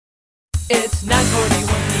It's 9:41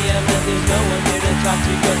 p.m. and there's no one here to talk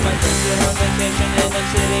to, 'cause my friends are on vacation and I'm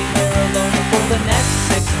sitting there alone. And for the next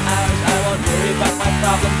 6 hours I won't worry about my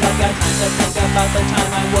problems. I've got time to think about the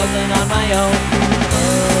time I wasn't on my own.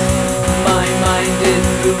 My mind, it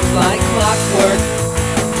moves like clockwork,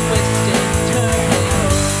 twisting, turning.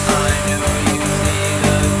 I know you see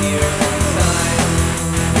the gears inside.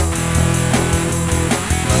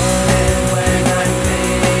 And when I'm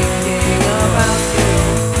thinking about you,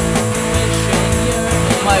 wishing you're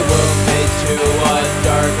in, my world fades to a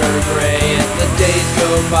darker gray, and the days go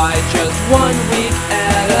by just 1 week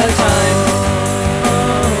at a time.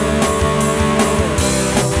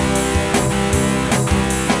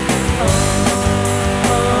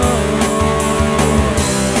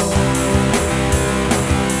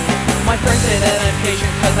 My friends say that I'm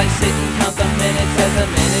patient 'cause I sit and count the minutes as the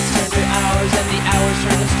minutes turn to hours and the hours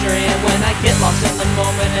turn to stray. And when I get lost in the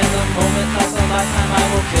moment and the moment lasts a lifetime, I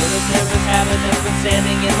will kill this nervous habit that's been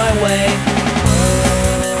standing in my way.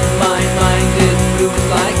 My mind, it moves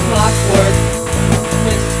like clockwork,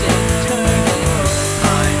 twisting, turning.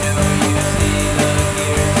 I know you see the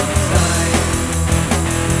gears inside.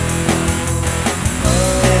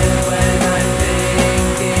 And when I'm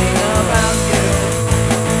thinking about you,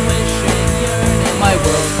 my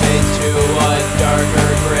world fades to a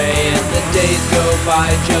darker gray, and the days go by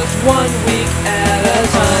just 1 week at a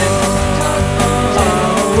time.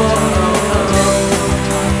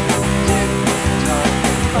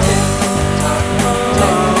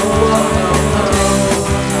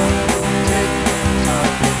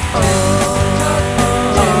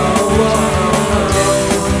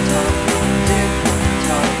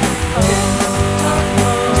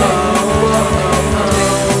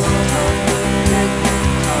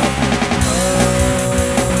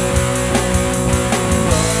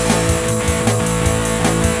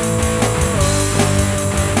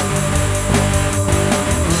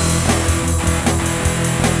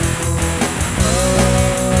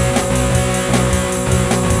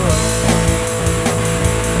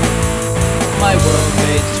 My world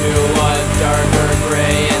fades to a darker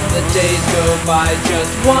gray, and the days go by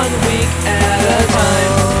just 1 week at a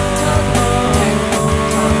time.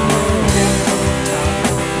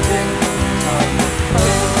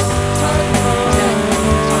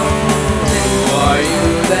 Who are you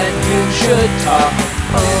that you should talk?